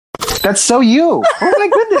That's so you. Oh my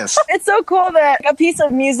goodness. It's so cool that a piece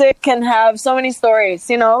of music can have so many stories,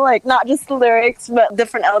 like not just the lyrics, but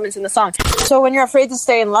different elements in the song. So when you're afraid to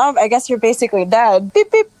stay in love, I guess you're basically dead.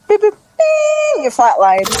 Beep, beep, beep, beep, beep. You're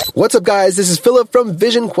flatlined. What's up, guys? This is Philip from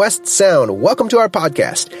Vision Quest Sound. Welcome to our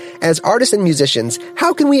podcast. As artists and musicians,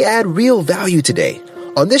 how can we add real value today?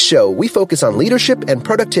 On this show, we focus on leadership and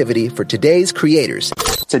productivity for today's creators.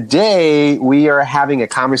 Today, we are having a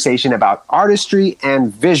conversation about artistry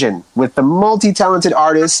and vision with the multi-talented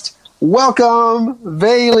artist. Welcome,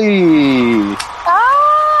 Bailey.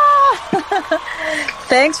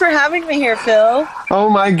 Thanks for having me here, Phil. Oh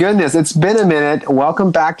my goodness, it's been a minute.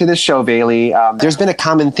 Welcome back to the show, Bailey. There's been a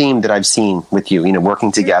common theme that I've seen with you,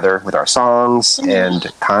 working together with our songs and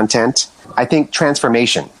content. I think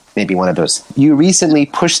transformation may be one of those. You recently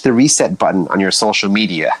pushed the reset button on your social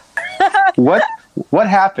media. What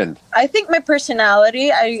happened? I think my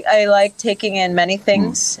personality, I like taking in many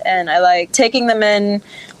things and I like taking them in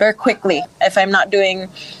very quickly. If I'm not doing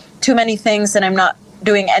too many things, then I'm not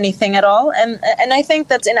doing anything at all. And I think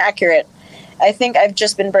that's inaccurate. I think I've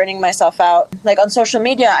just been burning myself out. Like on social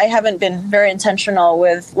media, I haven't been very intentional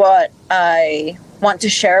with what I want to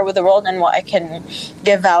share with the world and what I can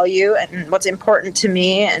give value and what's important to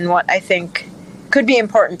me and what I think could be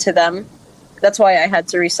important to them. That's why I had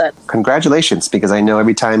to reset. Congratulations, because I know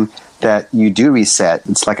every time that you do reset,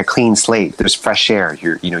 it's like a clean slate. There's fresh air.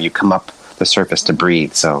 You come up the surface to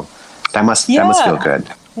breathe. So that must feel good.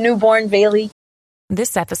 Newborn Bailey.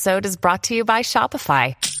 This episode is brought to you by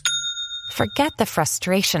Shopify. Forget the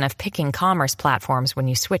frustration of picking commerce platforms when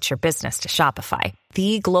you switch your business to Shopify,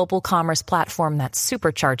 the global commerce platform that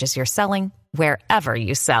supercharges your selling wherever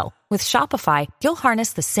you sell. With Shopify, you'll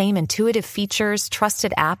harness the same intuitive features,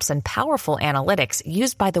 trusted apps, and powerful analytics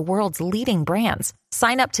used by the world's leading brands.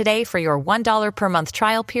 Sign up today for your $1 per month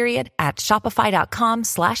trial period at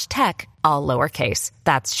shopify.com/tech, all lowercase.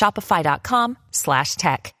 That's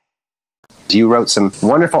shopify.com/tech. You wrote some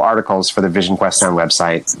wonderful articles for the Vision Quest Sound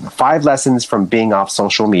website. 5 lessons from being off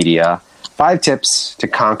social media, 5 tips to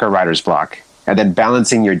conquer writer's block, and then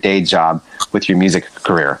balancing your day job with your music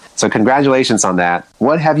career. So congratulations on that.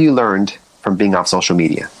 What have you learned from being off social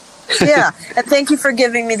media? Yeah, and thank you for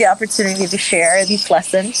giving me the opportunity to share these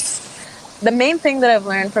lessons. The main thing that I've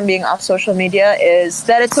learned from being off social media is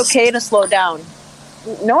that it's okay to slow down.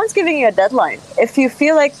 No one's giving you a deadline. If you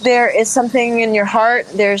feel like there is something in your heart,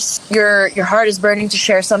 your heart is burning to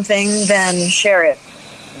share something, then share it.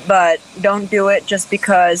 But don't do it just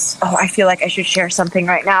because, I feel like I should share something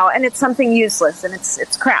right now. And it's something useless and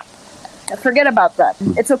it's crap. Forget about that.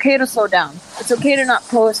 It's okay to slow down. It's okay to not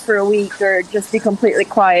post for a week or just be completely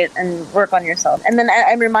quiet and work on yourself. And then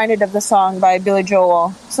I'm reminded of the song by Billy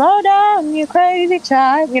Joel. Slow down, you crazy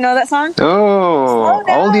child. You know that song? Oh,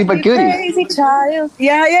 oldie but goodie. Crazy child.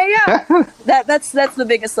 Yeah. That's the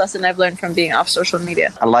biggest lesson I've learned from being off social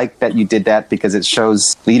media. I like that you did that because it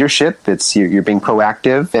shows leadership. It's you're being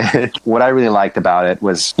proactive. What I really liked about it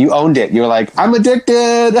was you owned it. You were like, I'm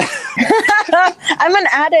addicted. I'm an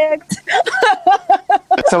addict.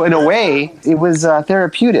 So in a way, it was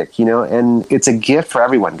therapeutic, and it's a gift for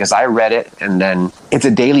everyone because I read it and then it's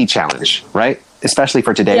a daily challenge, right? Especially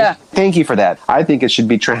for today. Yeah. Thank you for that. I think it should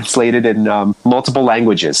be translated in multiple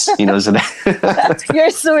languages, so that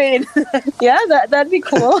You're sweet. Yeah, that'd be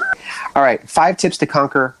cool. All right, 5 tips to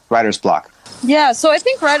conquer writer's block. Yeah, so I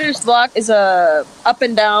think writer's block is a up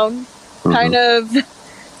and down kind of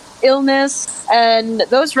illness, and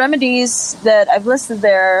those remedies that I've listed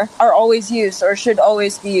there are always used or should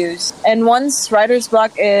always be used. And once writer's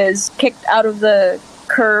block is kicked out of the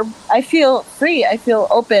curb, I feel free, I feel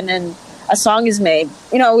open, and a song is made.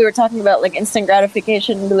 We were talking about like instant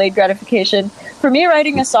gratification, delayed gratification. For me,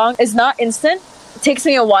 writing a song is not instant. It takes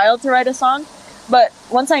me a while to write a song, but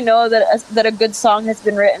once I know that a good song has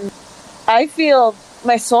been written, I feel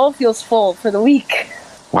my soul feels full for the week.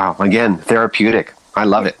 Wow, again, therapeutic. I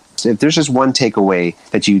love it. If there's just one takeaway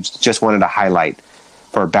that you just wanted to highlight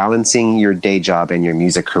for balancing your day job and your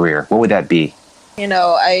music career, what would that be?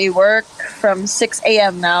 I work from 6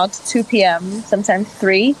 a.m. now to 2 p.m., sometimes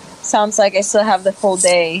 3. Sounds like I still have the full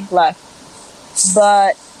day left.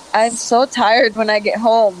 But I'm so tired when I get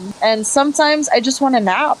home. And sometimes I just want to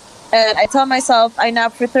nap. And I tell myself I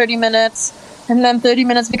nap for 30 minutes, and then 30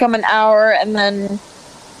 minutes become an hour, and then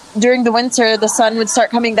during the winter, the sun would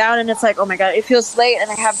start coming down and it's like, oh my God, it feels late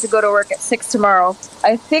and I have to go to work at 6 tomorrow.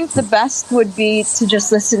 I think the best would be to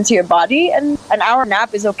just listen to your body, and an hour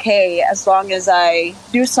nap is okay as long as I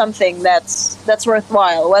do something that's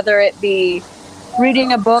worthwhile, whether it be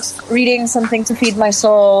reading a book, reading something to feed my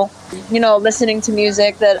soul, listening to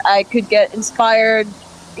music that I could get inspired,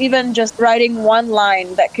 even just writing one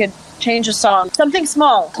line that could change a song. Something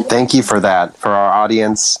small. Thank you for that. For our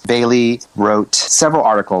audience, Bailey wrote several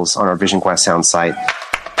articles on our Vision Quest Sound site.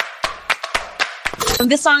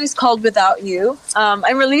 This song is called Without You.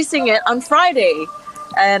 I'm releasing it on Friday,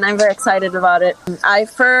 and I'm very excited about it. I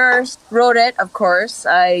first wrote it, of course.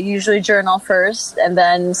 I usually journal first, and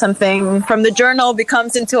then something from the journal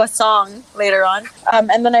becomes into a song later on.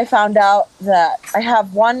 And then I found out that I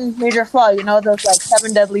have one major flaw. You know, those like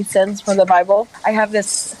 7 deadly sins from the Bible? I have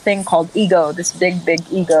this thing called ego, this big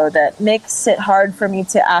ego that makes it hard for me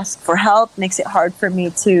to ask for help, makes it hard for me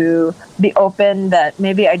to be open that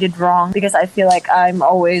maybe I did wrong, because I feel like I'm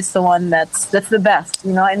always the one that's the best,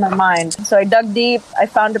 you know, in my mind. So I dug deep, I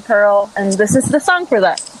found a pearl, and this is the song for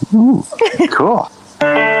that. Ooh, cool.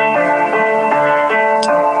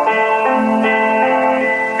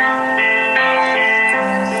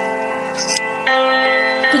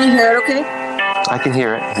 Can you hear it okay? I can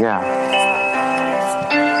hear it, yeah.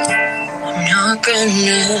 I'm not gonna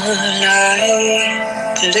lie,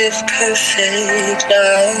 to live perfect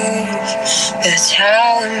life, that's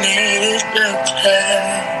how I made it look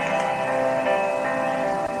like.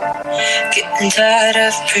 Getting tired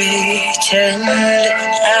of pretending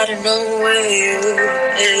I don't know where you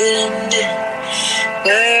end,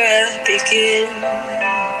 where I begin.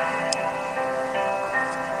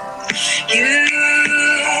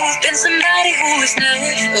 You've been somebody who is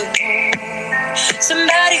never wrong,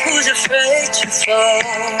 somebody who's afraid to fall.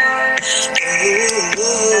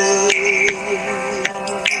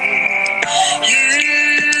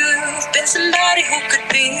 You've been somebody who could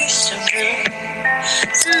be someone,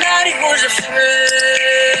 somebody who's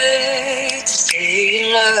afraid to stay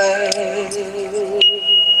in love.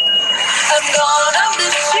 I'm gonna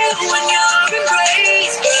miss you when you're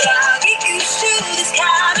embraced, but I'll get used to this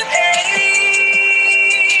kind of ache.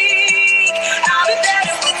 I'll be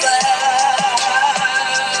better without.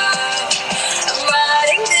 I'm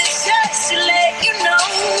writing this just to let you know.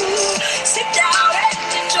 Sit down and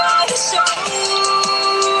enjoy the show.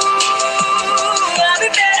 I'll be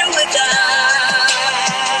better without.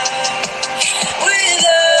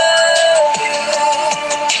 Without you.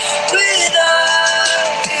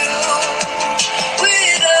 Without you.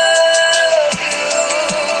 Without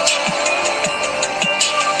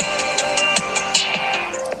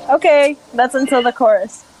Okay. Okay, that's until the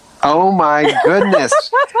chorus. Oh my goodness.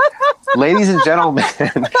 Ladies and gentlemen,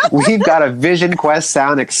 we've got a Vision Quest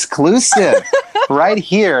Sound exclusive right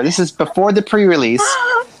here. This is before the pre-release.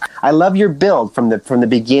 I love your build from the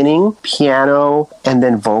beginning, piano and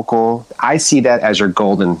then vocal. I see that as your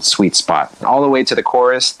golden sweet spot. All the way to the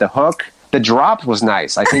chorus, the hook, the drop was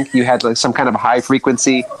nice. I think you had like some kind of high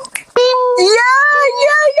frequency. Yeah.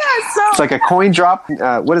 So It's like a coin drop.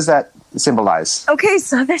 What does that symbolize? okay,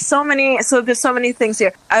 so there's so many things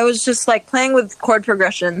here. I was just like playing with chord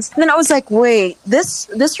progressions, and then I was like, wait, this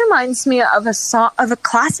reminds me of a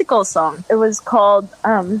classical song. It was called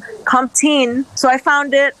Comptine. So I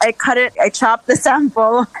found it, I cut it, I chopped the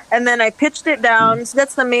sample, and then I pitched it down. So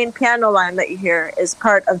that's the main piano line that you hear is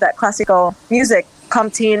part of that classical music.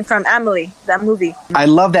 Comptine from Amelie, that movie. I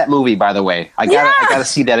love that movie, by the way. I gotta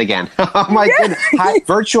see that again. Oh my goodness!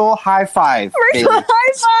 Virtual high five. Virtual baby.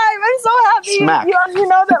 high five! I'm so happy Smack. you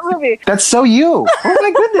know that movie. That's so you. Oh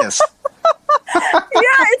my goodness. Yeah,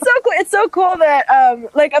 it's so cool. It's so cool that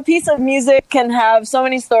like a piece of music can have so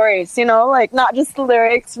many stories, you know, like not just the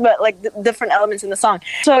lyrics, but like different elements in the song.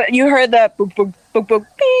 So you heard that boop, boop, boop, boop,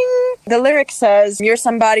 bing. The lyric says, you're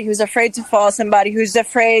somebody who's afraid to fall, somebody who's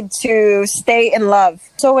afraid to stay in love.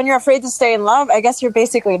 So when you're afraid to stay in love, I guess you're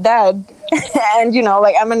basically dead. And, you know,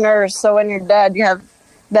 like I'm a nurse, so when you're dead, you have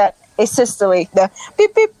that asystole, the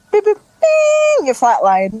beep, beep, beep, beep, bing, you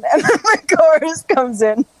flatline, and then the chorus comes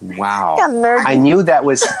in. Wow. Yeah, nerdy. I knew that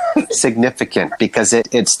was significant because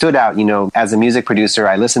it stood out. You know, as a music producer,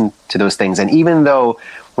 I listen to those things. And even though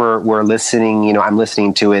we're listening, you know, I'm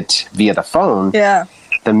listening to it via the phone. Yeah.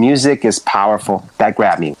 The music is powerful. That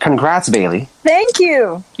grabbed me. Congrats, Bailey. Thank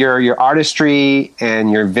you. Your artistry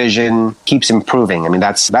and your vision keeps improving. I mean,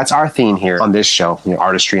 that's our theme here on this show, you know,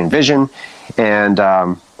 artistry and vision. And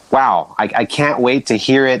wow, I can't wait to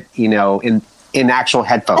hear it, you know, in actual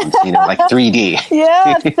headphones, you know, like 3D.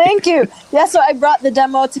 Yeah, thank you. Yeah, so I brought the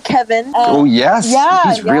demo to Kevin. Oh yes, yeah,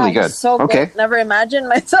 he's really good. So okay, good. Never imagined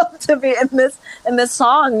myself to be in this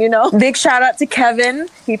song. You know, big shout out to Kevin.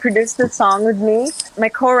 He produced this song with me. My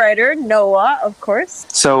co-writer Noah, of course.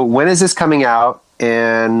 So when is this coming out,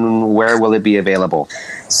 and where will it be available?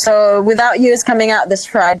 So Without You is coming out this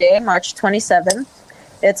Friday, March 27th.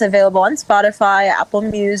 It's available on Spotify, Apple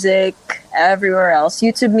Music, everywhere else,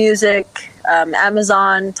 YouTube Music.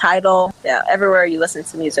 Amazon, Tidal, everywhere you listen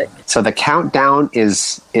to music. So the countdown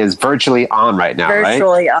is virtually on right now,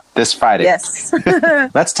 Virtually right? on. This Friday. Yes.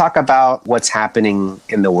 Let's talk about what's happening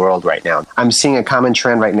in the world right now. I'm seeing a common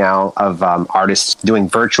trend right now of artists doing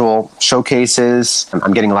virtual showcases.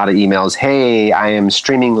 I'm getting a lot of emails. Hey, I am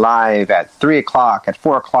streaming live at 3 o'clock, at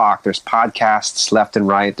 4 o'clock. There's podcasts left and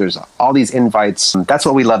right. There's all these invites. That's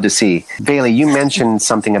what we love to see. Bailey, you mentioned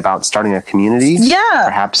something about starting a community. Yeah.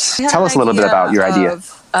 Perhaps tell us a little bit about your idea.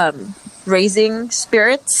 Raising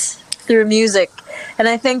spirits through music. And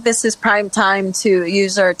I think this is prime time to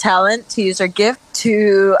use our talent, to use our gift,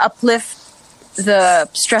 to uplift the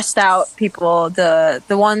stressed out people, the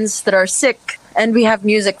ones that are sick. And we have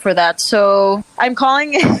music for that. So I'm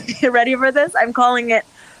calling it, you ready for this? I'm calling it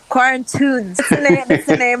Quarantunes. That's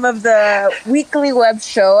the name of the weekly web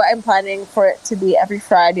show. I'm planning for it to be every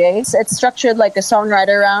Friday. So it's structured like a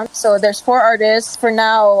songwriter round. So there's 4 artists. For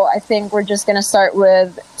now, I think we're just going to start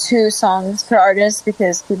with 2 songs per artist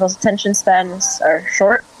because people's attention spans are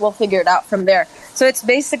short. We'll figure it out from there. So it's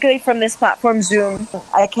basically from this platform, Zoom.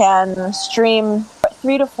 I can stream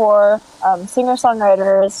 3 to 4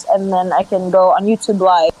 singer-songwriters, and then I can go on YouTube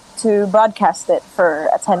Live to broadcast it for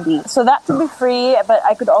attendees. So that could be free, but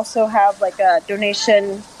I could also have like a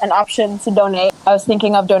donation, an option to donate. I was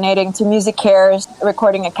thinking of donating to Music Cares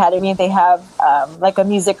Recording Academy. They have like a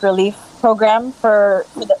music relief program for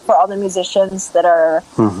all the musicians that are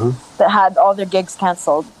that had all their gigs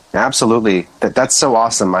canceled. Absolutely. That's so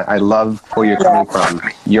awesome. I love where you're coming from.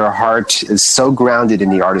 Your heart is so grounded in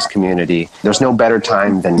the artist community. There's no better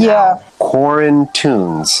time than now.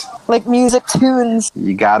 Quarantunes. Like music tunes.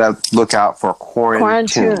 You got to look out for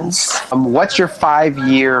Quarantunes. What's your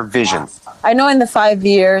 5-year vision? I know in the 5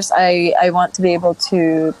 years, I want to be able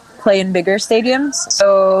to play in bigger stadiums.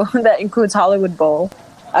 So that includes Hollywood Bowl.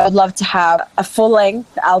 I would love to have a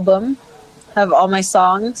full-length album, have all my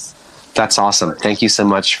songs. That's awesome. Thank you so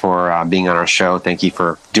much for being on our show. Thank you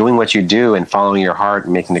for doing what you do and following your heart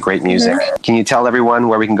and making the great music. Can you tell everyone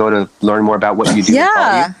where we can go to learn more about what you do?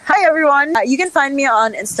 Yeah. Hi, everyone. You can find me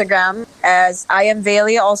on Instagram as I am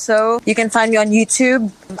Vailey also. You can find me on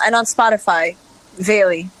YouTube and on Spotify.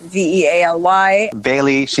 Vailey, Vealy.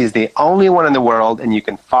 Bailey, she's the only one in the world, and you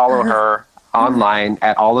can follow her online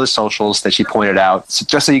at all the socials that she pointed out. So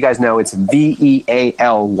just so you guys know, it's Vealy.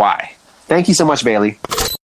 Thank you so much, Bailey.